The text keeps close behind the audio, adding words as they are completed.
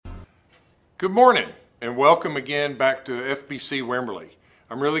Good morning and welcome again back to FBC Wimberley.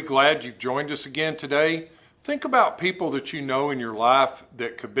 I'm really glad you've joined us again today. Think about people that you know in your life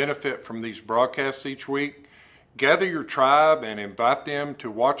that could benefit from these broadcasts each week. Gather your tribe and invite them to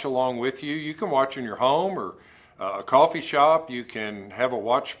watch along with you. You can watch in your home or a coffee shop. You can have a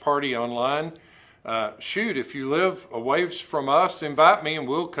watch party online. If you live a ways from us, invite me and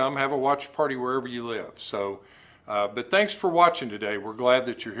we'll come have a watch party wherever you live. But thanks for watching today. We're glad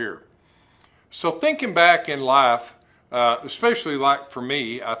that you're here. So thinking back in life, especially like for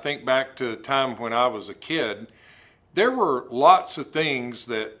me, I think back to a time when I was a kid, there were lots of things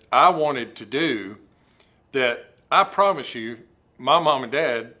that I wanted to do that I promise you, my mom and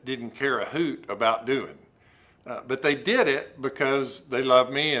dad didn't care a hoot about doing. But they did it because they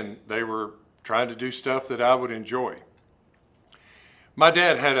loved me and they were trying to do stuff that I would enjoy. My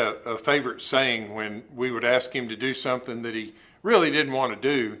dad had a favorite saying when we would ask him to do something that he really didn't want to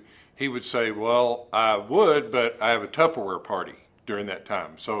do. He would say, well, I would, but I have a Tupperware party during that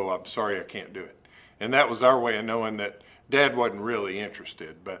time, so I'm sorry I can't do it. And that was our way of knowing that Dad wasn't really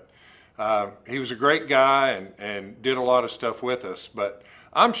interested. But he was a great guy and did a lot of stuff with us. But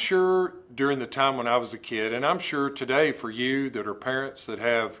I'm sure during the time when I was a kid, and I'm sure today for you that are parents that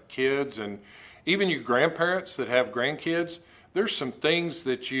have kids, and even you grandparents that have grandkids, there's some things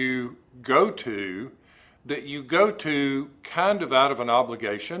that you go to kind of out of an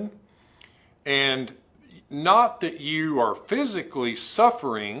obligation. And not that you are physically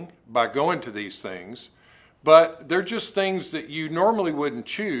suffering by going to these things, but they're just things that you normally wouldn't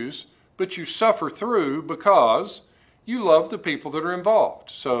choose, but you suffer through because you love the people that are involved.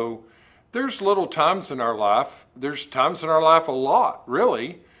 So there's little times in our life, there's times in our life a lot,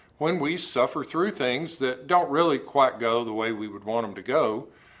 really, when we suffer through things that don't really quite go the way we would want them to go,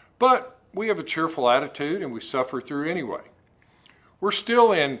 but we have a cheerful attitude and we suffer through anyway. We're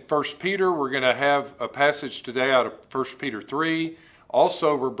still in 1 Peter. We're going to have a passage today out of 1 Peter 3.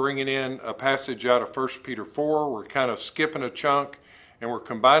 Also, we're bringing in a passage out of 1 Peter 4. We're kind of skipping a chunk and we're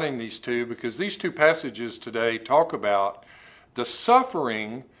combining these two because these two passages today talk about the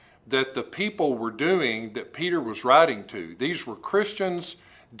suffering that the people were doing that Peter was writing to. These were Christians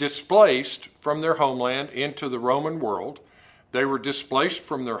displaced from their homeland into the Roman world. They were displaced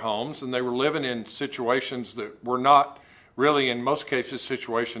from their homes and they were living in situations that were not really, in most cases,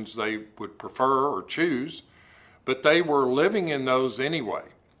 situations they would prefer or choose, but they were living in those anyway.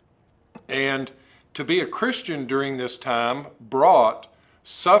 And to be a Christian during this time brought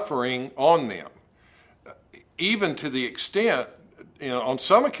suffering on them, even to the extent, on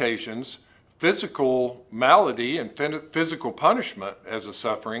some occasions, physical malady and physical punishment as a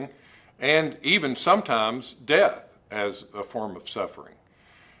suffering, and even sometimes death as a form of suffering.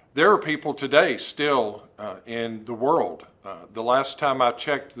 There are people today still in the world. The last time I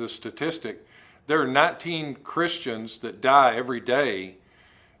checked the statistic, there are 19 Christians that die every day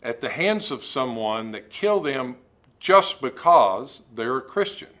at the hands of someone that kill them just because they're a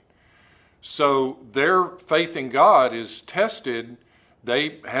Christian. So their faith in God is tested.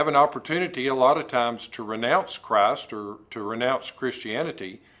 They have an opportunity a lot of times to renounce Christ or to renounce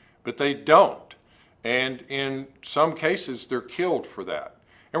Christianity, but they don't. And in some cases, they're killed for that.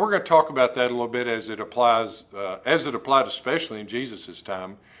 And we're going to talk about that a little bit as it applied especially in Jesus'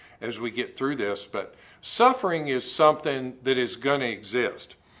 time as we get through this. But suffering is something that is going to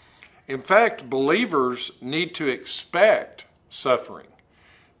exist. In fact, believers need to expect suffering.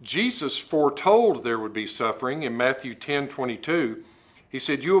 Jesus foretold there would be suffering in Matthew 10:22. He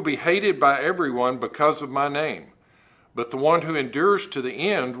said, "You will be hated by everyone because of my name, but the one who endures to the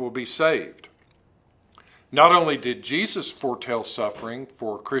end will be saved." Not only did Jesus foretell suffering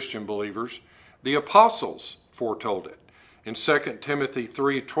for Christian believers, the apostles foretold it. In 2 Timothy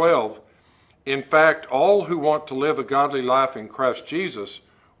 3:12, in fact, all who want to live a godly life in Christ Jesus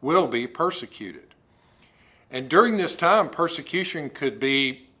will be persecuted. And during this time, persecution could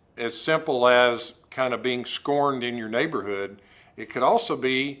be as simple as kind of being scorned in your neighborhood. It could also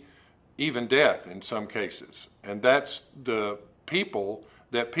be even death in some cases. And that's the people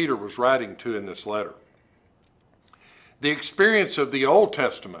that Peter was writing to in this letter. The experience of the Old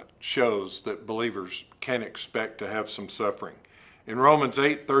Testament shows that believers can expect to have some suffering. In Romans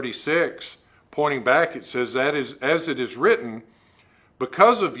 8:36, pointing back, it says, "That is, as it is written,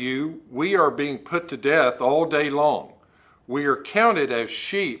 because of you, we are being put to death all day long. We are counted as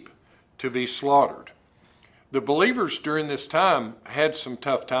sheep to be slaughtered." The believers during this time had some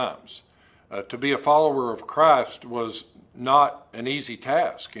tough times. To be a follower of Christ was not an easy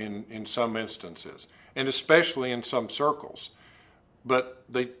task in some instances, and especially in some circles. But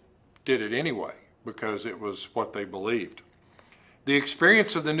they did it anyway because it was what they believed. The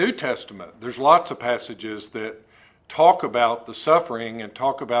experience of the New Testament, there's lots of passages that talk about the suffering and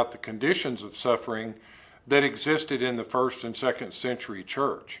talk about the conditions of suffering that existed in the first and second century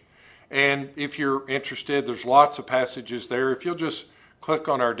church. And if you're interested, there's lots of passages there. If you'll just click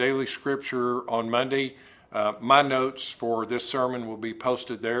on our daily scripture on Monday, my notes for this sermon will be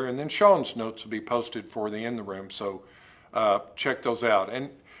posted there, and then Sean's notes will be posted for the In the Room. So check those out. And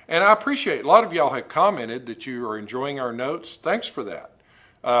I appreciate a lot of y'all have commented that you are enjoying our notes. Thanks for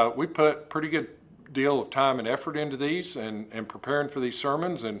that. We put pretty good deal of time and effort into these and preparing for these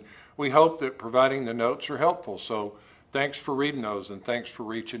sermons, and we hope that providing the notes are helpful. So thanks for reading those, and thanks for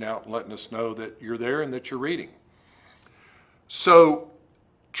reaching out and letting us know that you're there and that you're reading. So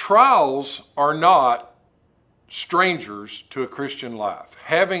trials are not strangers to a Christian life.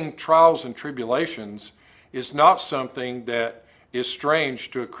 Having trials and tribulations is not something that is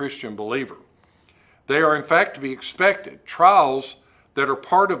strange to a Christian believer. They are in fact to be expected. Trials that are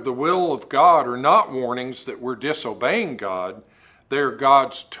part of the will of God are not warnings that we're disobeying God. They're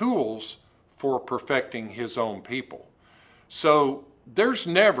God's tools for perfecting his own people. So there's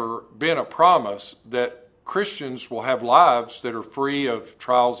never been a promise that Christians will have lives that are free of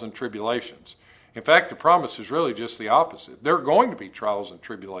trials and tribulations. In fact, the promise is really just the opposite. There are going to be trials and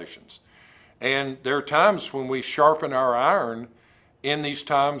tribulations. And there are times when we sharpen our iron in these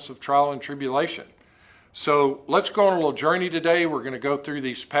times of trial and tribulation. So let's go on a little journey today. We're going to go through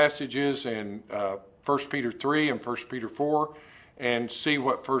these passages in 1 Peter 3 and 1 Peter 4 and see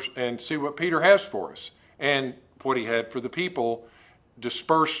what Peter has for us and what he had for the people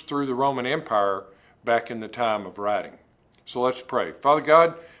dispersed through the Roman Empire back in the time of writing. So let's pray. Father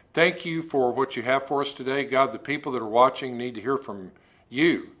God, thank you for what you have for us today. God, the people that are watching need to hear from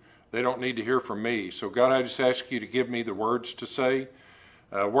you. They don't need to hear from me. So God, I just ask you to give me the words to say,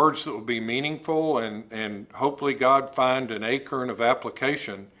 words that will be meaningful and hopefully, God, find an acorn of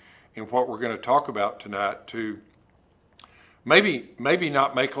application in what we're going to talk about tonight to maybe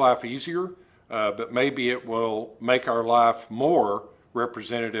not make life easier, but maybe it will make our life more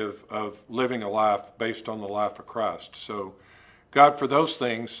representative of living a life based on the life of Christ. So, God, for those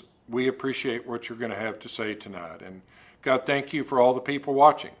things, we appreciate what you're going to have to say tonight. And God, thank you for all the people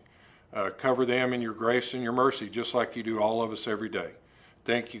watching. Cover them in your grace and your mercy, just like you do all of us every day.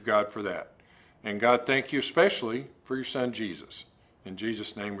 Thank you, God, for that. And God, thank you especially for your son, Jesus. In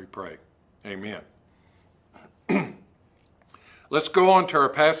Jesus' name we pray. Amen. Let's go on to our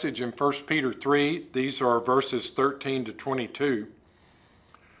passage in 1 Peter 3. These are verses 13 to 22.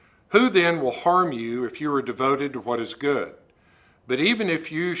 Who then will harm you if you are devoted to what is good? But even if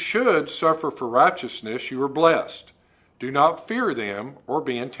you should suffer for righteousness, you are blessed. Do not fear them or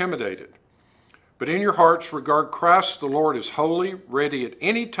be intimidated. But in your hearts regard Christ the Lord as holy, ready at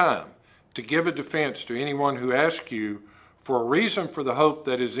any time to give a defense to anyone who asks you for a reason for the hope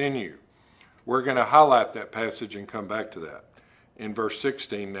that is in you. We're going to highlight that passage and come back to that in verse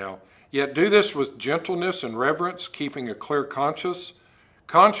 16 now. Yet do this with gentleness and reverence, keeping a clear conscience,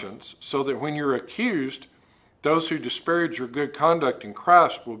 so that when you're accused, those who disparage your good conduct in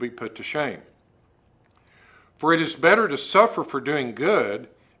Christ will be put to shame. For it is better to suffer for doing good,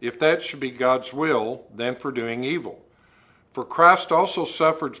 if that should be God's will, than for doing evil. For Christ also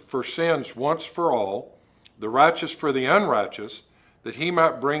suffered for sins once for all, the righteous for the unrighteous, that he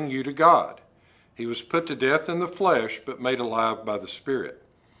might bring you to God. He was put to death in the flesh, but made alive by the Spirit,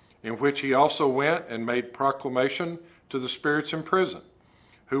 in which he also went and made proclamation to the spirits in prison,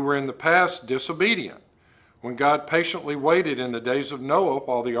 who were in the past disobedient, when God patiently waited in the days of Noah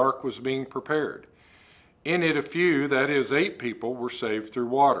while the ark was being prepared. In it a few, that is 8 people, were saved through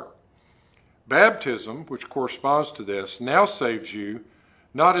water. Baptism, which corresponds to this, now saves you,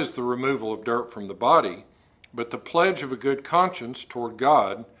 not as the removal of dirt from the body, but the pledge of a good conscience toward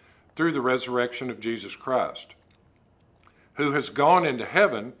God through the resurrection of Jesus Christ, who has gone into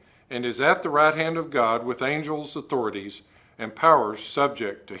heaven and is at the right hand of God with angels, authorities, and powers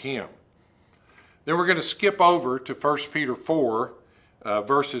subject to him. Then we're going to skip over to 1 Peter 4,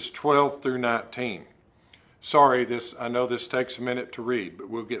 verses 12 through 19. Sorry, I know this takes a minute to read, but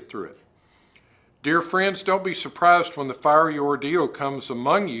we'll get through it. Dear friends, don't be surprised when the fiery ordeal comes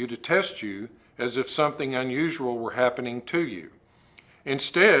among you to test you as if something unusual were happening to you.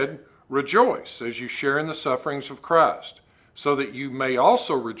 Instead, rejoice as you share in the sufferings of Christ, so that you may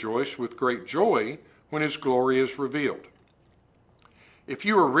also rejoice with great joy when his glory is revealed. If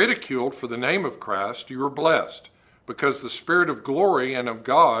you are ridiculed for the name of Christ, you are blessed, because the Spirit of glory and of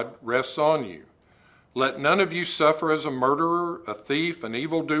God rests on you. Let none of you suffer as a murderer, a thief, an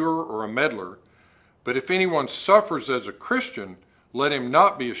evildoer, or a meddler. But if anyone suffers as a Christian, let him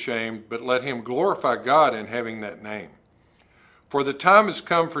not be ashamed, but let him glorify God in having that name. For the time has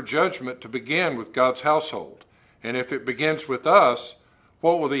come for judgment to begin with God's household. And if it begins with us,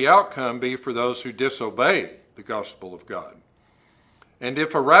 what will the outcome be for those who disobey the gospel of God? And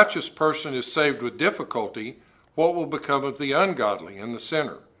if a righteous person is saved with difficulty, what will become of the ungodly and the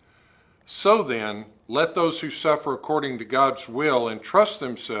sinner? So then, let those who suffer according to God's will entrust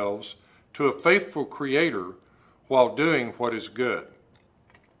themselves to a faithful Creator while doing what is good.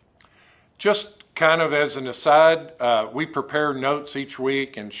 Just kind of as an aside, we prepare notes each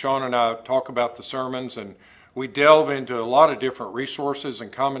week, and Sean and I talk about the sermons, and we delve into a lot of different resources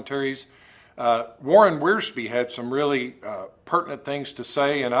and commentaries. Warren Wiersbe had some really pertinent things to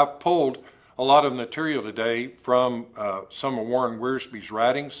say, and I've pulled a lot of material today from some of Warren Wiersbe's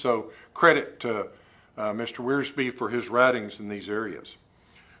writings, so credit to Mr. Wiersbe for his writings in these areas.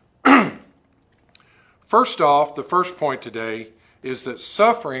 First off, the first point today is that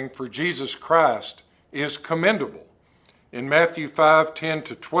suffering for Jesus Christ is commendable. In Matthew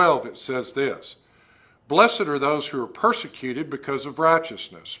 5:10-12, it says this, "Blessed are those who are persecuted because of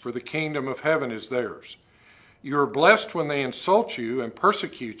righteousness, for the kingdom of heaven is theirs. You are blessed when they insult you and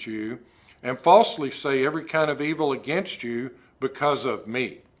persecute you and falsely say every kind of evil against you because of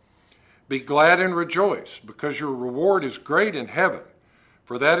me. Be glad and rejoice, because your reward is great in heaven,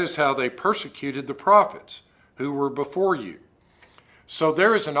 for that is how they persecuted the prophets who were before you." So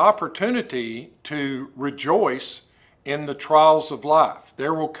there is an opportunity to rejoice in the trials of life.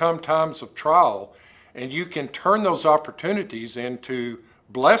 There will come times of trial, and you can turn those opportunities into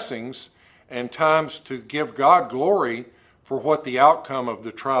blessings and times to give God glory for what the outcome of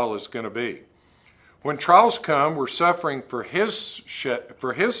the trial is going to be. When trials come, we're suffering for his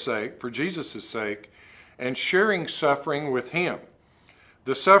sake, for Jesus' sake, and sharing suffering with him.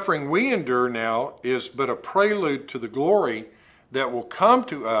 The suffering we endure now is but a prelude to the glory that will come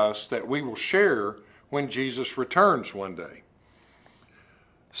to us that we will share when Jesus returns one day.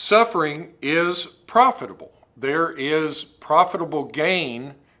 Suffering is profitable. There is profitable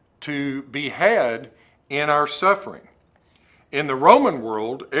gain to be had in our suffering. In the Roman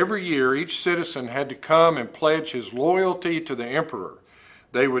world, every year each citizen had to come and pledge his loyalty to the emperor.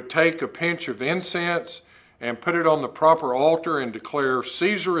 They would take a pinch of incense and put it on the proper altar and declare,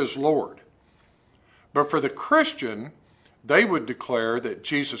 "Caesar is Lord." But for the Christian, they would declare that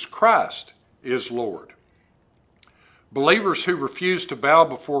Jesus Christ is Lord. Believers who refused to bow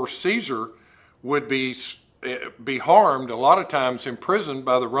before Caesar would be harmed, a lot of times imprisoned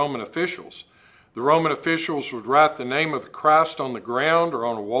by the Roman officials. The Roman officials would write the name of Christ on the ground or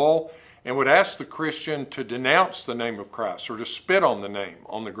on a wall and would ask the Christian to denounce the name of Christ or to spit on the name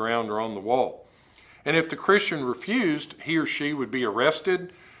on the ground or on the wall. And if the Christian refused, he or she would be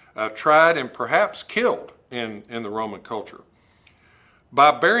arrested, tried, and perhaps killed in the Roman culture.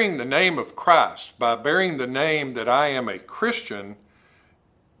 By bearing the name of Christ, by bearing the name that I am a Christian,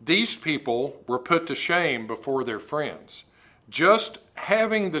 these people were put to shame before their friends. Just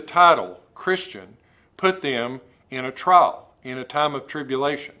having the title Christian put them in a trial, in a time of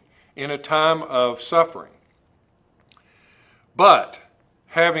tribulation, in a time of suffering. But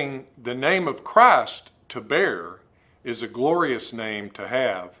having the name of Christ to bear is a glorious name to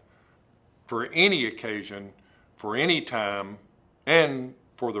have for any occasion, for any time, and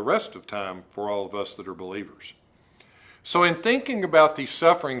for the rest of time for all of us that are believers. So in thinking about these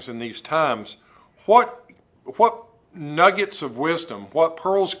sufferings in these times, what nuggets of wisdom, what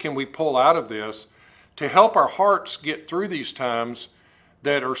pearls can we pull out of this to help our hearts get through these times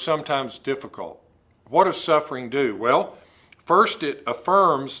that are sometimes difficult? What does suffering do? Well, first, it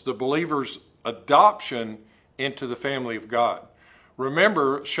affirms the believer's adoption into the family of God.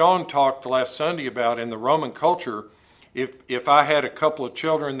 Remember, Sean talked last Sunday about in the Roman culture, if I had a couple of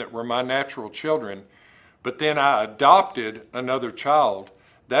children that were my natural children, but then I adopted another child,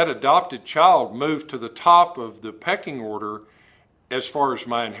 that adopted child moved to the top of the pecking order as far as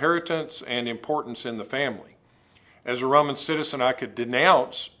my inheritance and importance in the family. As a Roman citizen, I could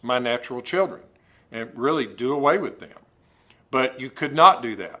denounce my natural children and really do away with them. But you could not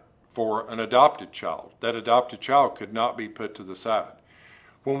do that for an adopted child. That adopted child could not be put to the side.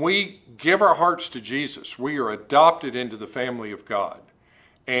 When we give our hearts to Jesus, we are adopted into the family of God.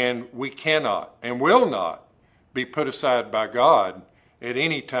 And we cannot and will not be put aside by God at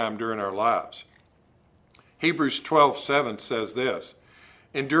any time during our lives. Hebrews 12:7 says this,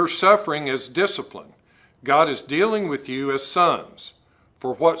 "Endure suffering as discipline. God is dealing with you as sons.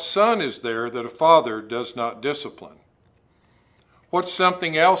 For what son is there that a father does not discipline?" What's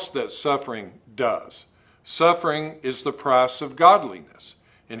something else that suffering does? Suffering is the price of godliness.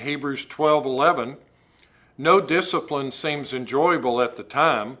 In Hebrews 12:11, "No discipline seems enjoyable at the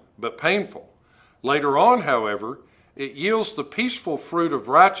time, but painful. Later on, however, it yields the peaceful fruit of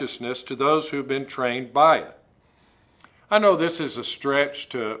righteousness to those who have been trained by it. I know this is a stretch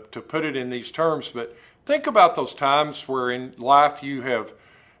to put it in these terms, but think about those times where in life you have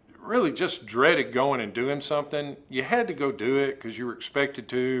really just dreaded going and doing something. You had to go do it because you were expected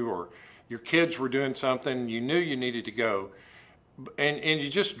to, or your kids were doing something, you knew you needed to go, and you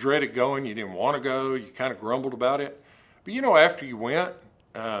just dreaded going. You didn't want to go. You kind of grumbled about it. But after you went,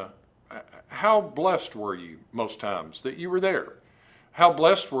 how blessed were you most times that you were there? How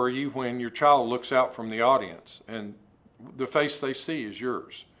blessed were you when your child looks out from the audience and the face they see is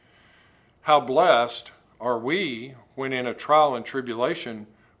yours? How blessed are we when in a trial and tribulation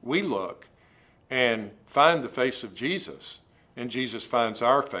we look and find the face of Jesus, and Jesus finds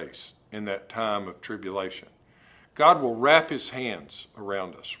our face in that time of tribulation. God will wrap his hands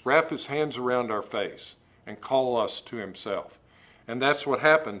around us, wrap his hands around our face, and call us to himself. And that's what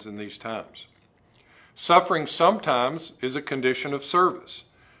happens in these times. Suffering sometimes is a condition of service.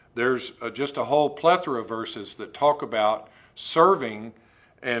 There's just a whole plethora of verses that talk about serving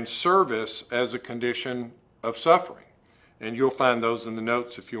and service as a condition of suffering. And you'll find those in the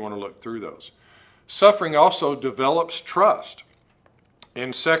notes if you want to look through those. Suffering also develops trust.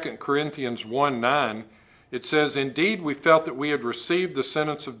 In 2 Corinthians 1:9, it says, "Indeed, we felt that we had received the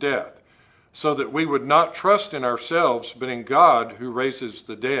sentence of death, so that we would not trust in ourselves, but in God who raises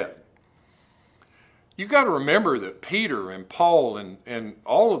the dead." You got to remember that Peter and Paul and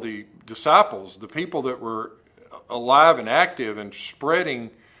all of the disciples, the people that were alive and active and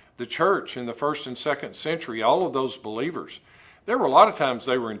spreading the church in the 1st and 2nd century, all of those believers, there were a lot of times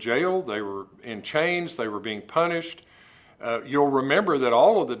they were in jail, they were in chains, they were being punished. You'll remember that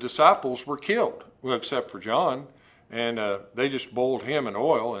all of the disciples were killed, well, except for John, and they just boiled him in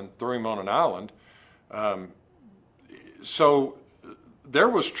oil and threw him on an island. So there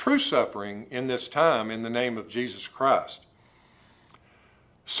was true suffering in this time in the name of Jesus Christ.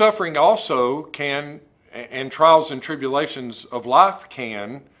 Suffering also can, and trials and tribulations of life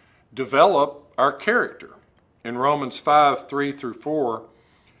can, develop our character. In Romans 5:3-4,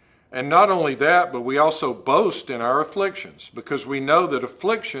 and not only that, but we also boast in our afflictions, because we know that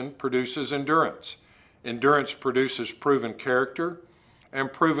affliction produces endurance. Endurance produces proven character,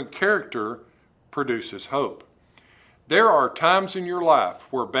 and proven character produces hope. There are times in your life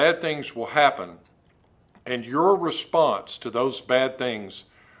where bad things will happen, and your response to those bad things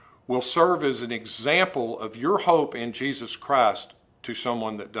will serve as an example of your hope in Jesus Christ to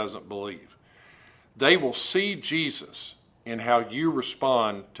someone that doesn't believe. They will see Jesus in how you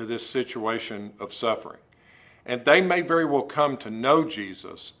respond to this situation of suffering. And they may very well come to know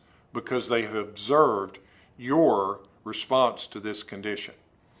Jesus because they have observed your response to this condition.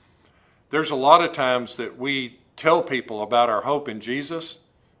 There's a lot of times that we tell people about our hope in Jesus,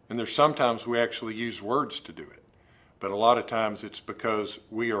 and there's sometimes we actually use words to do it. But a lot of times it's because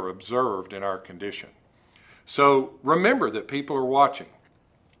we are observed in our condition. So remember that people are watching.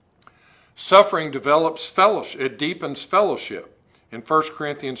 Suffering develops fellowship, it deepens fellowship. In 1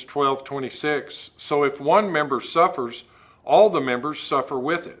 Corinthians 12:26, so if one member suffers, all the members suffer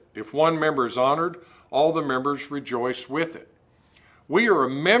with it. If one member is honored, all the members rejoice with it. We are a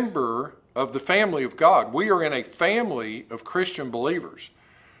member of the family of God. We are in a family of Christian believers.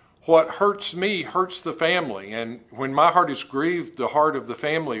 What hurts me hurts the family, and when my heart is grieved, the heart of the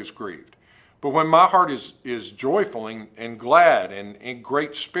family is grieved. But when my heart is joyful and glad and in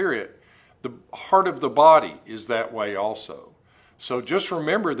great spirit, the heart of the body is that way also. So just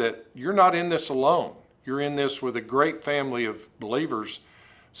remember that you're not in this alone. You're in this with a great family of believers,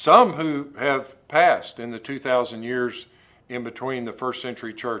 some who have passed in the 2,000 years in between the first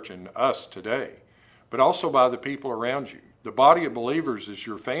century church and us today, but also by the people around you. The body of believers is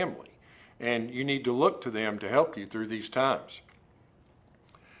your family, and you need to look to them to help you through these times.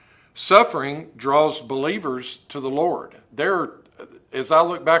 Suffering draws believers to the Lord. As I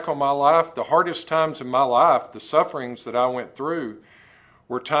look back on my life, the hardest times in my life, the sufferings that I went through,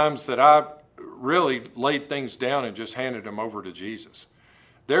 were times that I really laid things down and just handed them over to Jesus.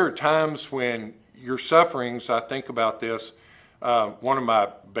 There are times when your sufferings, I think about this, one of my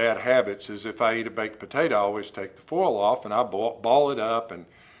bad habits is if I eat a baked potato, I always take the foil off and I ball it up and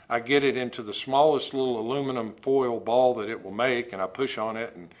I get it into the smallest little aluminum foil ball that it will make, and I push on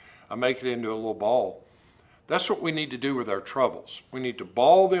it and I make it into a little ball. That's what we need to do with our troubles. We need to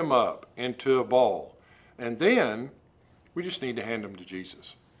ball them up into a ball, and then we just need to hand them to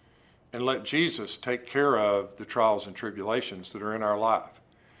Jesus and let Jesus take care of the trials and tribulations that are in our life.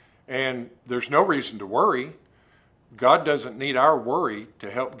 And there's no reason to worry. God doesn't need our worry to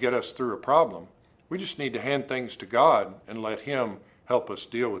help get us through a problem. We just need to hand things to God and let Him help us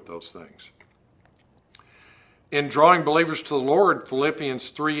deal with those things. In drawing believers to the Lord,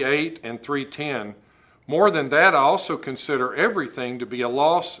 Philippians 3:8 and 3:10, more than that, I also consider everything to be a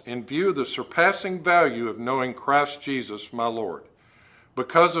loss in view of the surpassing value of knowing Christ Jesus, my Lord.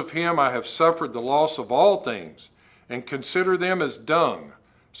 Because of him I have suffered the loss of all things, and consider them as dung,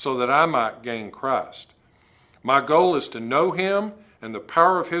 so that I might gain Christ. My goal is to know him and the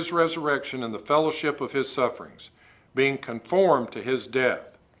power of his resurrection and the fellowship of his sufferings, being conformed to his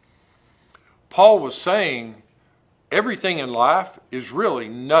death. Paul was saying everything in life is really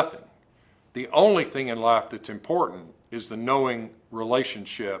nothing. The only thing in life that's important is the knowing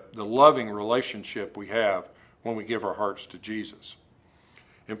relationship, the loving relationship we have when we give our hearts to Jesus.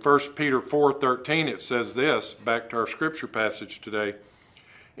 In 1 Peter 4:13 it says this, back to our scripture passage today,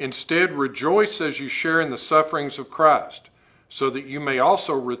 instead rejoice as you share in the sufferings of Christ, so that you may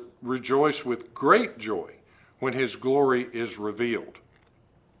also rejoice with great joy when his glory is revealed.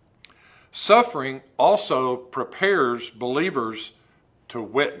 Suffering also prepares believers to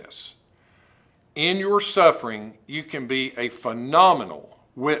witness. In your suffering, you can be a phenomenal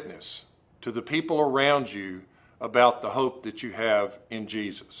witness to the people around you about the hope that you have in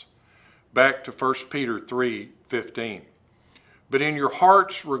Jesus. Back to 1 Peter 3:15. But in your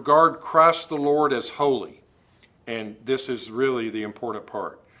hearts regard Christ the Lord as holy, and this is really the important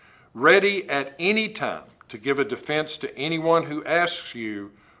part, ready at any time to give a defense to anyone who asks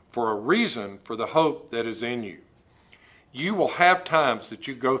you for a reason for the hope that is in you. You will have times that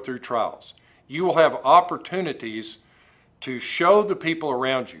you go through trials. You will have opportunities to show the people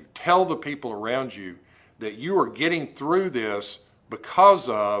around you, tell the people around you that you are getting through this because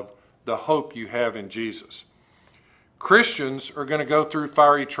of the hope you have in Jesus. Christians are going to go through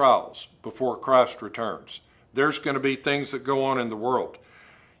fiery trials before Christ returns. There's going to be things that go on in the world.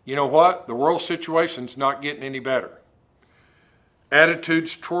 You know what? The world situation's not getting any better.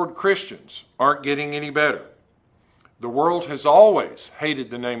 Attitudes toward Christians aren't getting any better. The world has always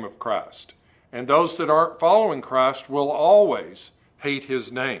hated the name of Christ, and those that aren't following Christ will always hate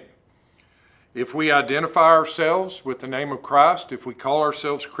his name. If we identify ourselves with the name of Christ, if we call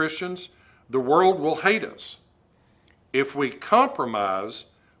ourselves Christians, the world will hate us. If we compromise,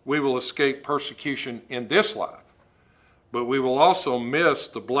 we will escape persecution in this life, but we will also miss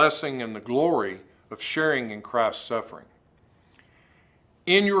the blessing and the glory of sharing in Christ's suffering.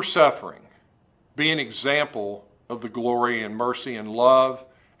 In your suffering, be an example of the glory and mercy and love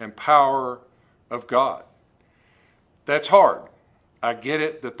and power of God. That's hard. I get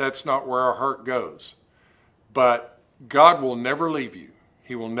it that that's not where our heart goes. But God will never leave you.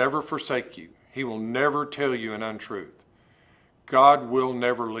 He will never forsake you. He will never tell you an untruth. God will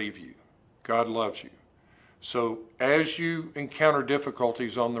never leave you. God loves you. So as you encounter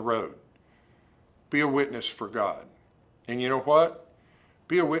difficulties on the road, be a witness for God. And you know what?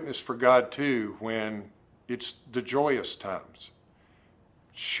 Be a witness for God too when it's the joyous times.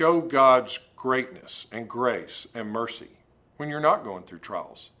 Show God's greatness and grace and mercy when you're not going through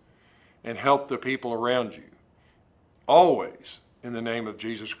trials, and help the people around you, always in the name of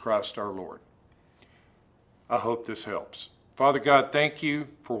Jesus Christ our Lord. I hope this helps. Father God, thank you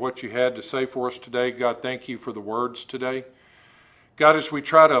for what you had to say for us today. God, thank you for the words today. God, as we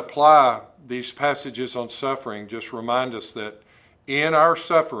try to apply these passages on suffering, just remind us that in our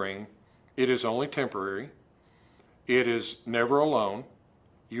suffering, it is only temporary. It is never alone.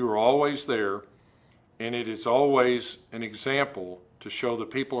 You are always there, and it is always an example to show the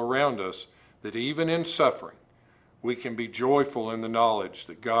people around us that even in suffering, we can be joyful in the knowledge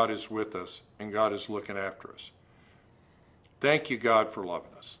that God is with us and God is looking after us. Thank you, God, for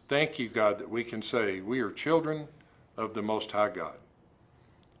loving us. Thank you, God, that we can say we are children of the Most High God.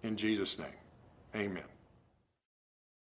 In Jesus' name, amen.